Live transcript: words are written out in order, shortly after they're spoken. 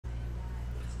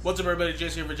What's up, everybody?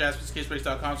 Jason here for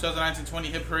JaspysCaseBreaks.com. 2019-20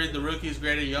 Hit Parade, the Rookies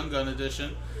Graded Young Gun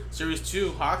Edition. Series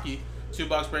 2, Hockey.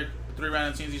 2-box break, 3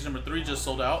 random teams. Each number 3 just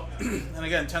sold out. And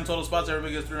again, 10 total spots.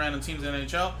 Everybody gets 3 random teams in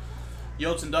NHL.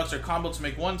 Yotes and Ducks are comboed to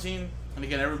make 1 team. And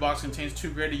again, every box contains 2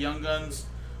 graded Young Guns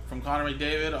from Connor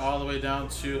McDavid all the way down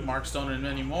to Mark Stoner and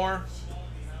many more.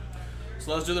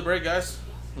 So let's do the break, guys.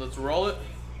 Let's roll it.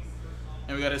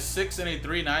 And we got a 6 and a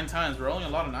 3 9 times. We're rolling a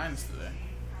lot of 9s today.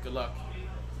 Good luck.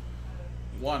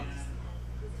 1,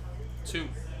 2,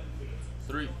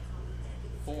 3,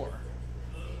 4,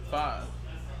 5,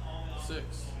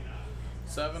 6,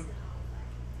 7,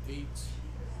 8,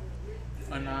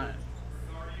 and 9.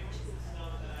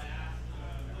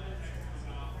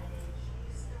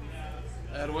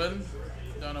 Edwin,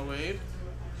 Donna Wade.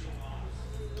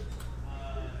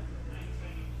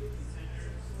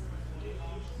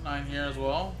 Nine here as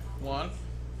well. 1,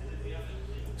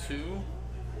 2,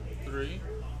 3,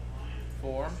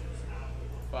 4,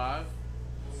 5,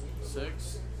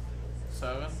 6,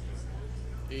 7,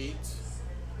 8,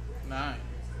 9.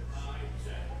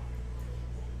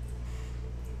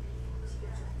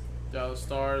 Dallas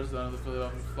Stars, down to the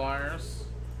Philadelphia Flyers.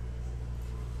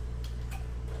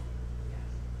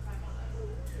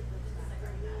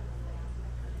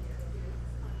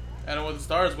 Adam with the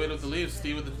Stars, Wade with the Leafs,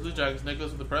 Steve with the Blue Jackets, Nicholas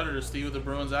with the Predators, Steve with the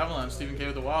Bruins Avalanche, Stephen K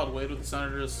with the Wild, Wade with the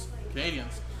Senators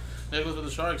Canadians, Nicholas with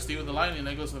the Sharks, Steve with the Lightning,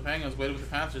 Nicholas with the Penguins, Wade with the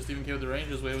Panthers, Stephen K with the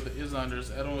Rangers, Wade with the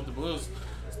Islanders, Edwin with the Blues,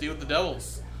 Steve with the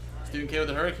Devils, Stephen K with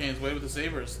the Hurricanes, Wade with the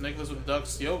Sabres, Nicholas with the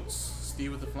Ducks, Yotes,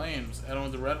 Steve with the Flames, Edwin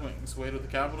with the Red Wings, Wade with the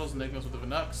Capitals, Nicholas with the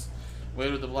Canucks,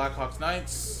 Wade with the Blackhawks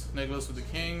Knights, Nicholas with the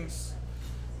Kings,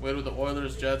 Wade with the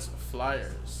Oilers, Jets,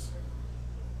 Flyers.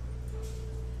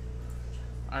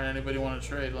 Alright, anybody want to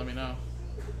trade, let me know.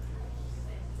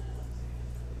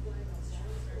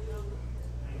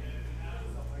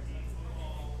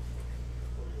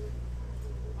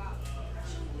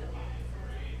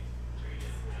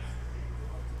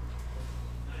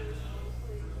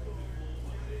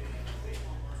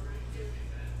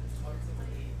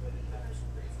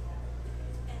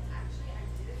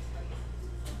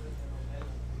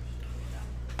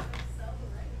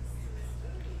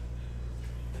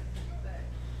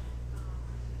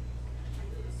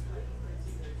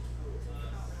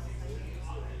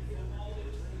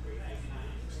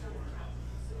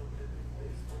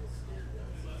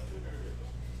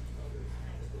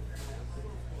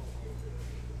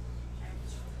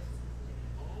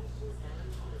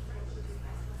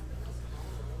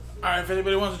 Alright, if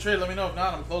anybody wants to trade, let me know. If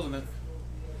not, I'm closing it.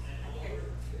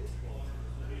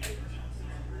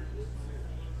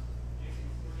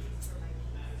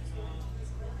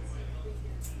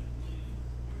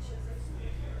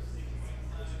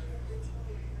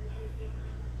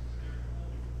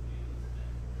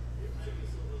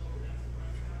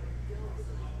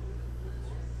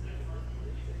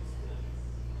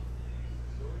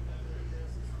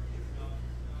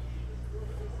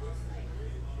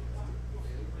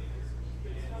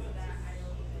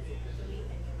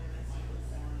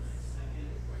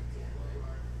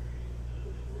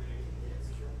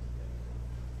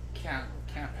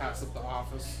 Can't pass up the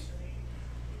office.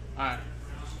 Alright.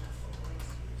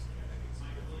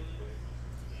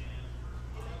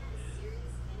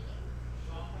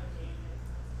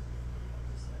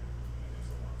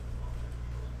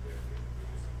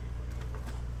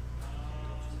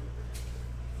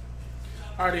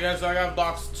 Alrighty, guys, so I got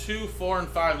box 2, 4, and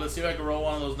 5. Let's see if I can roll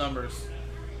one of those numbers.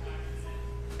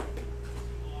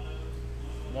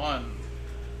 1.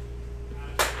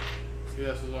 See,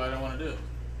 this is what I don't want to do.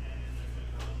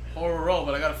 Horror roll,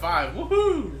 but I got a 5.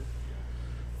 Woohoo!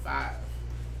 5.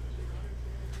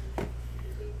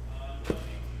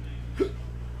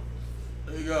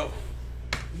 There you go.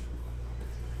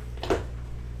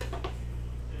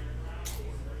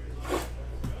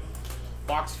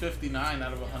 Box 59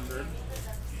 out of 100.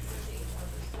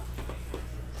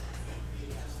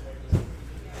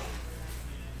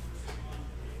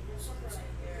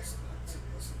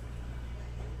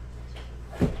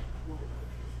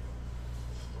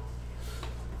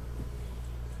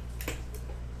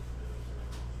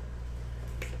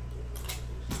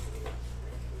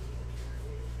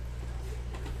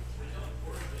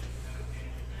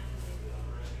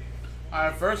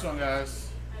 Alright, first one, guys.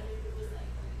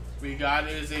 We got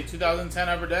is a 2010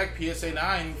 Upper Deck PSA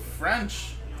 9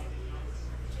 French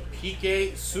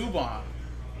Piqué Subban.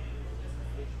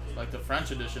 It's like the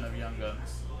French edition of Young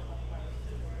Guns.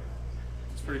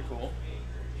 It's pretty cool.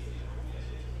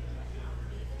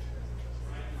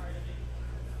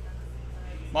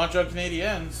 Montreal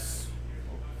Canadiens.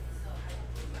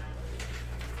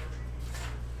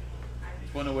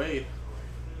 Going to Wade.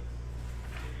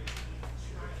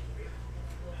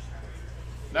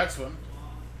 Next one.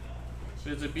 So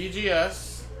it's a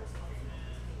BGS.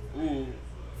 Ooh,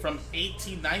 from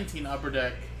 1819 Upper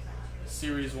Deck,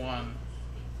 Series 1.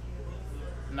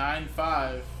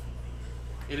 9.5.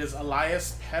 It is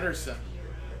Elias Pettersson.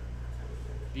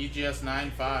 BGS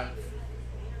 9.5.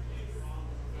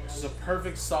 This is a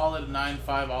perfect solid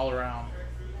 9.5 all around.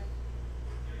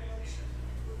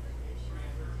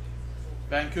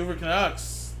 Vancouver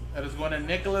Canucks. That is going to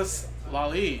Nicholas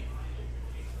Lallie.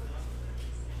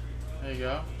 There you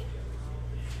go.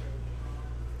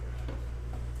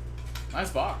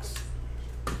 Nice box.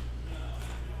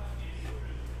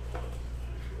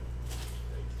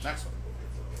 Next one.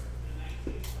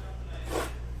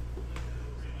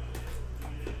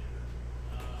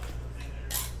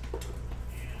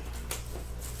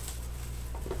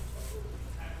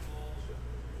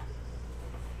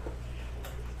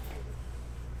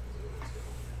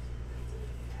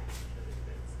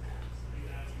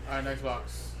 All right, next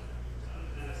box.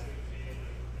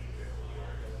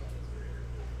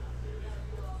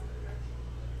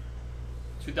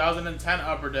 (2010)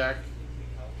 Upper Deck,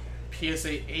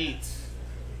 PSA 8,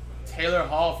 Taylor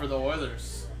Hall for the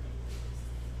Oilers.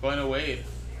 Going to Wade.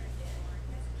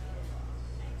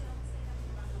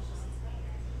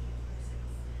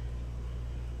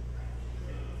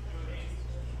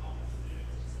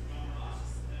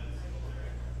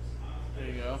 There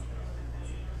you go.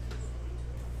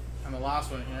 And the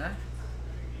last one here,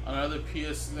 another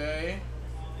PSA.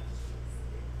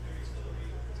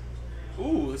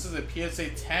 Ooh, this is a PSA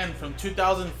 10 from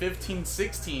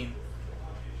 2015-16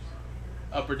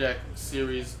 Upper Deck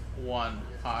Series 1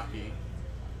 hockey.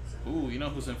 Ooh, you know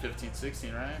who's in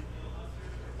 15-16, right?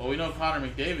 Well, we know Connor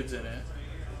McDavid's in it.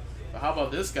 But how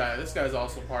about this guy? This guy's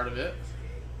also part of it.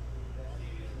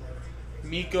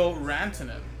 Mikko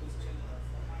Rantanen.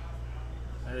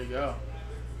 There you go.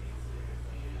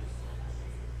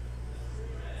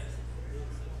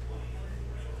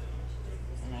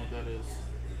 I don't know what that is.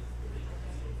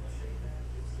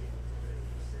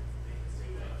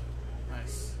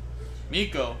 Nice.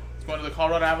 Mikko. It's going to the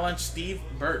Colorado Avalanche. Steve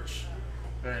Birch.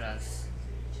 Very nice.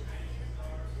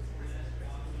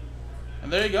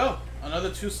 And there you go.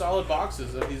 Another 2 solid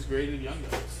boxes of these graded Young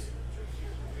Guns.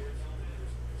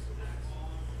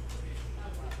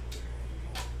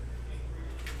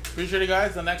 Appreciate it,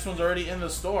 guys. The next one's already in the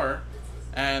store.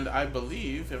 And I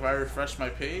believe, if I refresh my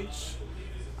page,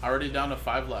 already down to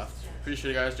 5 left.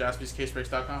 Appreciate it, guys.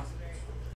 JaspysCaseBreaks.com.